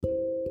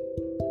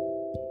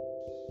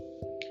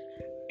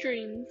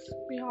Dreams.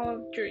 We all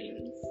have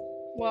dreams.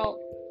 Well,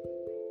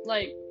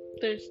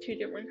 there's two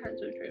different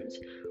kinds of dreams.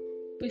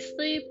 We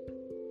sleep,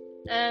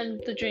 and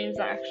the dreams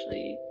that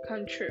actually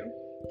come true.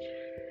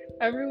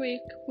 Every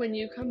week, when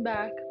you come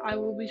back, I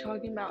will be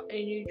talking about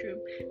a new dream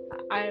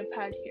that I have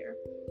had here.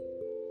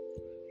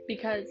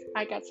 Because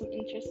I got some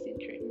interesting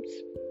dreams.